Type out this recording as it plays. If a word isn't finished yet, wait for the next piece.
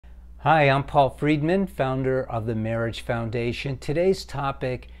Hi, I'm Paul Friedman, founder of the Marriage Foundation. Today's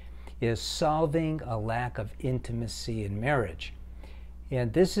topic is solving a lack of intimacy in marriage.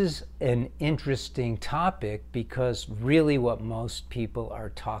 And this is an interesting topic because really what most people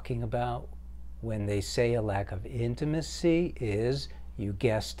are talking about when they say a lack of intimacy is, you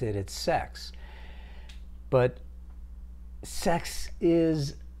guessed it, it's sex. But sex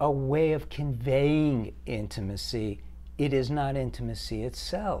is a way of conveying intimacy. It is not intimacy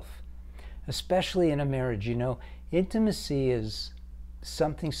itself. Especially in a marriage, intimacy is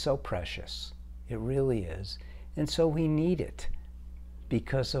something so precious. It really is. And so we need it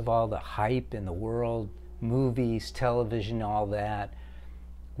because of all the hype in the world, movies, television, all that.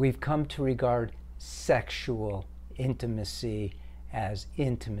 We've come to regard sexual intimacy as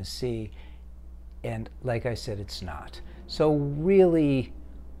intimacy. And like I said, it's not. So really,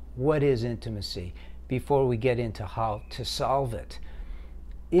 what is intimacy? Before we get into how to solve it.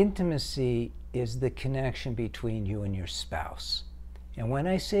 Intimacy is the connection between you and your spouse. And when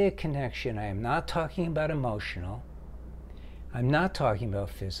I say a connection, I am not talking about emotional. I'm not talking about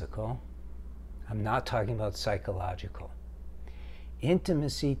physical. I'm not talking about psychological.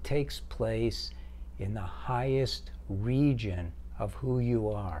 Intimacy takes place in the highest region of who you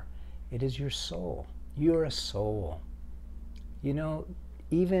are. It is your soul. You're a soul.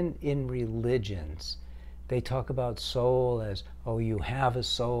 Even in religions, they talk about soul as, oh, you have a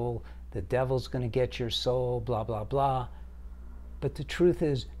soul, the devil's going to get your soul, blah, blah, blah. But the truth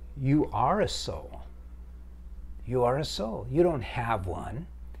is, you are a soul. You are a soul. You don't have one.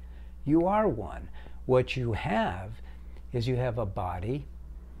 You are one. What you have is you have a body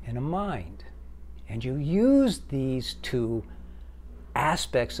and a mind. And you use these two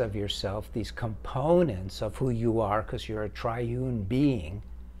aspects of yourself, these components of who you are, because you're a triune being.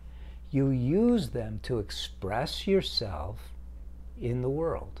 You use them to express yourself in the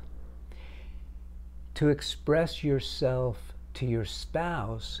world. To express yourself to your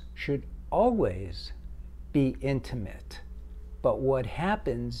spouse should always be intimate. But what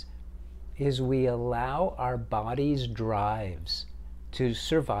happens is we allow our body's drives to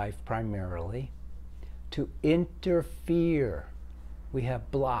survive primarily, to interfere. We have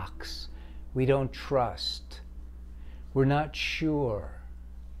blocks. We don't trust. We're not sure.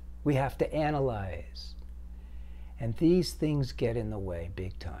 We have to analyze. And these things get in the way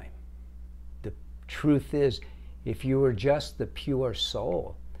big time. The truth is, if you were just the pure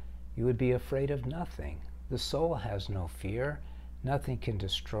soul, you would be afraid of nothing. The soul has no fear. Nothing can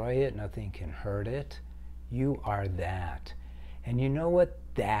destroy it. Nothing can hurt it. You are that. And you know what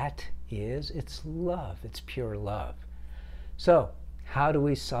that is? It's love. It's pure love. So, how do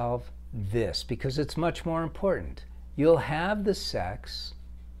we solve this? Because it's much more important. You'll have the sex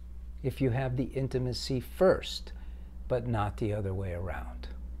if you have the intimacy first, but not the other way around.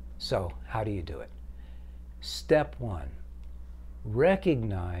 So, how do you do it? Step one,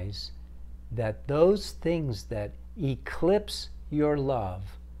 recognize that those things that eclipse your love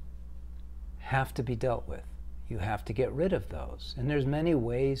have to be dealt with. You have to get rid of those. And there's many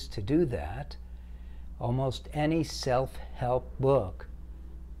ways to do that. Almost any self-help book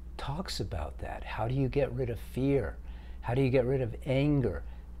talks about that. How do you get rid of fear? How do you get rid of anger?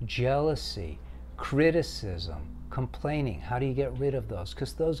 Jealousy, criticism, complaining. How do you get rid of those?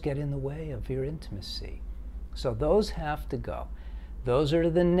 Because those get in the way of your intimacy. So those have to go. Those are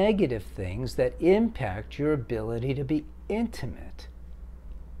the negative things that impact your ability to be intimate.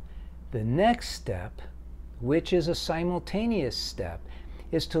 The next step, which is a simultaneous step,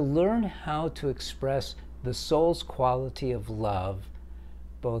 is to learn how to express the soul's quality of love,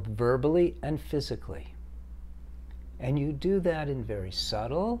 both verbally and physically. And you do that in very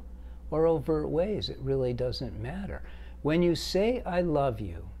subtle or overt ways. It really doesn't matter. When you say, I love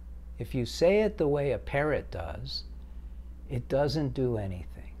you, if you say it the way a parrot does, it doesn't do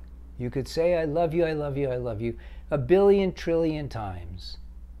anything. You could say, I love you, I love you, I love you, a billion trillion times,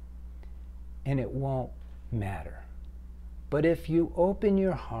 and it won't matter. But if you open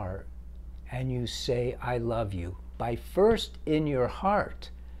your heart and you say, I love you, by first in your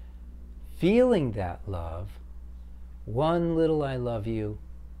heart feeling that love, one little I love you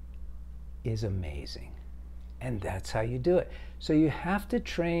is amazing. And that's how you do it. So you have to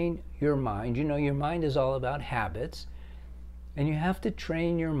train your mind. Your mind is all about habits. And you have to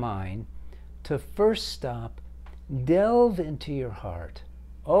train your mind to first stop, delve into your heart,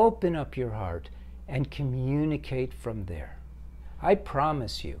 open up your heart, and communicate from there. I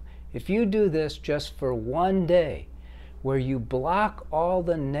promise you, if you do this just for one day, where you block all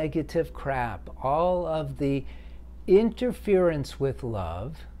the negative crap, all of the interference with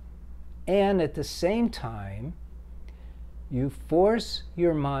love, and at the same time you force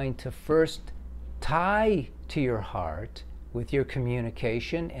your mind to first tie to your heart with your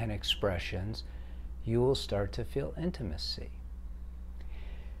communication and expressions, you will start to feel intimacy.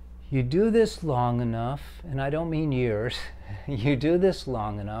 You do this long enough, and I don't mean years, you do this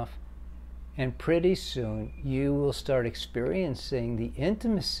long enough, and pretty soon you will start experiencing the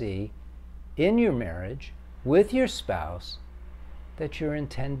intimacy in your marriage with your spouse that you're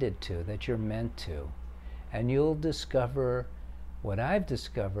intended to, that you're meant to. And you'll discover what I've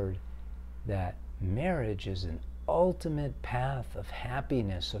discovered, that marriage is an ultimate path of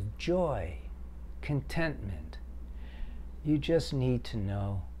happiness, of joy, contentment. You just need to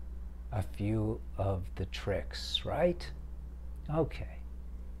know a few of the tricks, right? Okay.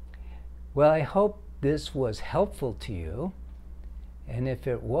 Well, I hope this was helpful to you. And if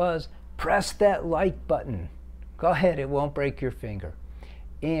it was, press that like button. Go ahead, it won't break your finger.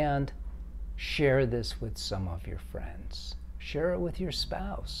 And share this with some of your friends. Share it with your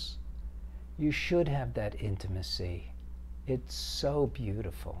spouse. You should have that intimacy. It's so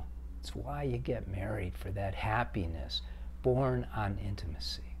beautiful. It's why you get married, for that happiness born on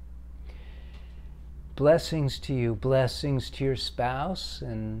intimacy. Blessings to you, blessings to your spouse,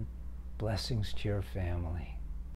 and blessings to your family.